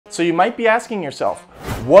So you might be asking yourself,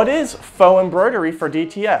 what is faux embroidery for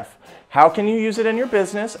DTF? How can you use it in your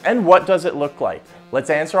business, and what does it look like? Let's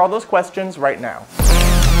answer all those questions right now.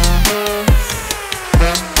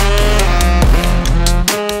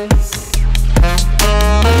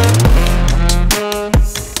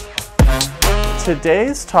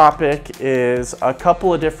 Today's topic is a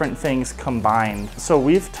couple of different things combined. So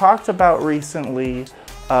we've talked about recently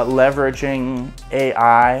leveraging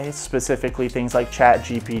AI, specifically things like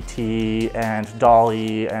ChatGPT and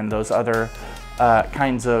DALL-E and those other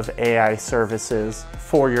kinds of AI services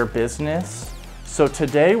for your business. So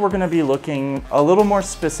today we're going to be looking a little more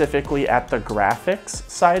specifically at the graphics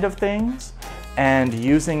side of things and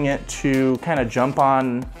using it to kind of jump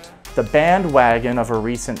on the bandwagon of a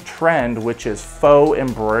recent trend, which is faux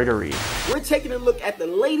embroidery. We're taking a look at the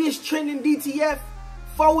latest trend in DTF,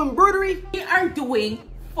 faux embroidery. We are doing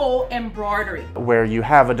faux embroidery, where you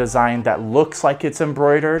have a design that looks like it's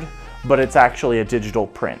embroidered, but it's actually a digital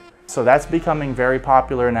print. So that's becoming very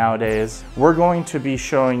popular nowadays. We're going to be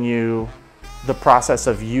showing you the process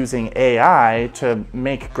of using AI to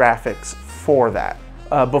make graphics for that.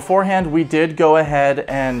 Beforehand, we did go ahead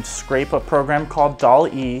and scrape a program called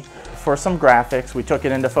DALL-E for some graphics. We took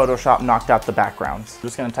it into Photoshop, knocked out the backgrounds. I'm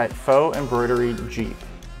just gonna type faux embroidery Jeep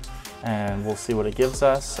and we'll see what it gives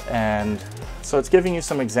us. And so it's giving you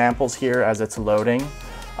some examples here as it's loading.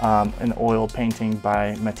 An oil painting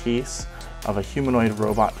by Matisse of a humanoid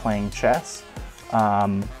robot playing chess.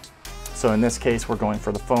 So in this case, we're going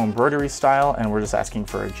for the faux embroidery style and we're just asking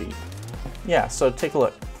for a Jeep. Yeah, so take a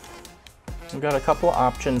look. We've got a couple of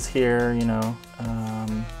options here, you know.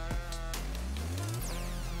 Kind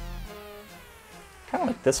of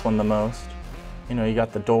like this one the most. You know, you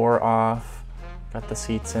got the door off, got the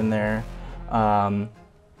seats in there. And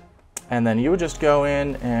then you would just go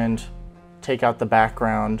in and take out the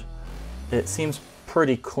background. It seems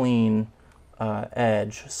pretty clean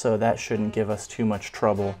edge, so that shouldn't give us too much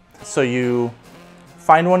trouble. So you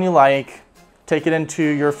find one you like, take it into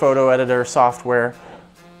your photo editor software,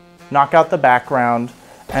 knock out the background,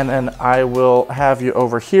 and then I will have you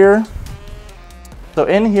over here. So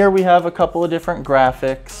in here we have a couple of different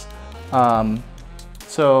graphics.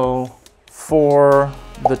 So for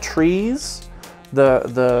the trees,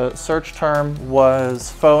 the search term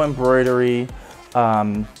was faux embroidery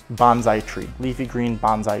bonsai tree. Leafy green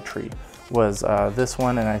bonsai tree was this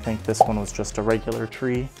one, and I think this one was just a regular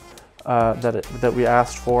tree that we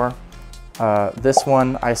asked for. This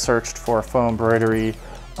one I searched for faux embroidery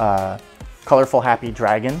colorful happy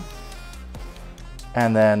dragon,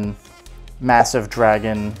 and then massive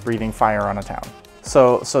dragon breathing fire on a town.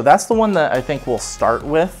 So that's the one that I think we'll start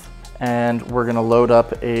with, and we're gonna load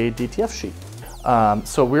up a DTF sheet.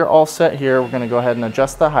 So we're all set here. We're gonna go ahead and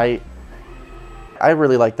adjust the height. I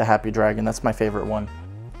really like the happy dragon, that's my favorite one.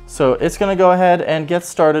 So it's gonna go ahead and get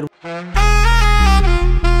started.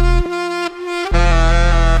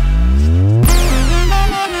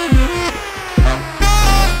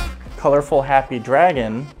 Colorful happy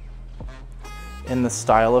dragon in the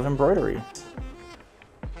style of embroidery.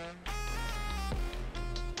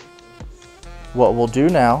 What we'll do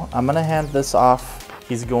now, I'm gonna hand this off.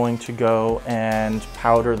 He's going to go and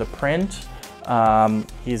powder the print.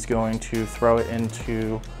 He's going to throw it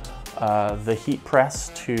into the heat press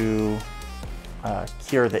to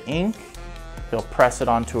cure the ink. He'll press it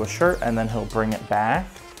onto a shirt and then he'll bring it back.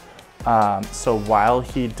 So while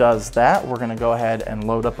he does that, we're gonna go ahead and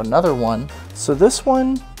load up another one. So this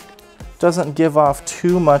one doesn't give off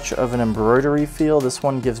too much of an embroidery feel. This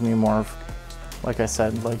one gives me more of, like I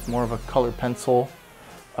said, like more of a color pencil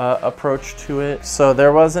approach to it. So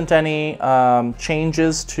there wasn't any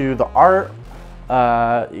changes to the art.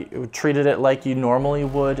 You treated it like you normally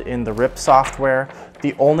would in the RIP software.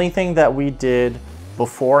 The only thing that we did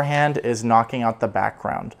beforehand is knocking out the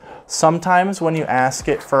background. Sometimes when you ask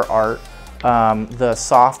it for art, the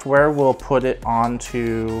software will put it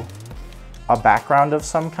onto a background of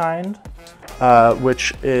some kind,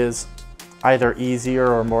 which is either easier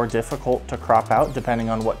or more difficult to crop out depending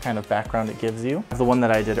on what kind of background it gives you. The one that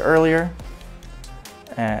I did earlier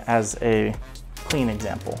as a clean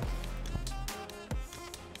example.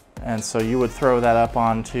 And so you would throw that up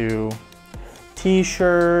onto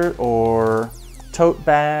t-shirt or tote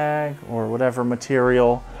bag or whatever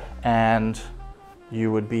material, and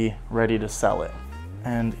you would be ready to sell it.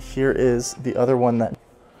 And here is the other one that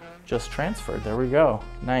just transferred. There we go.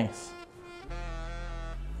 Nice.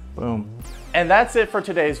 Boom. And that's it for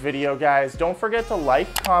today's video, guys. Don't forget to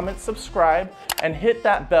like, comment, subscribe, and hit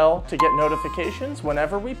that bell to get notifications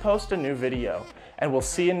whenever we post a new video. And we'll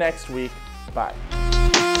see you next week. Bye.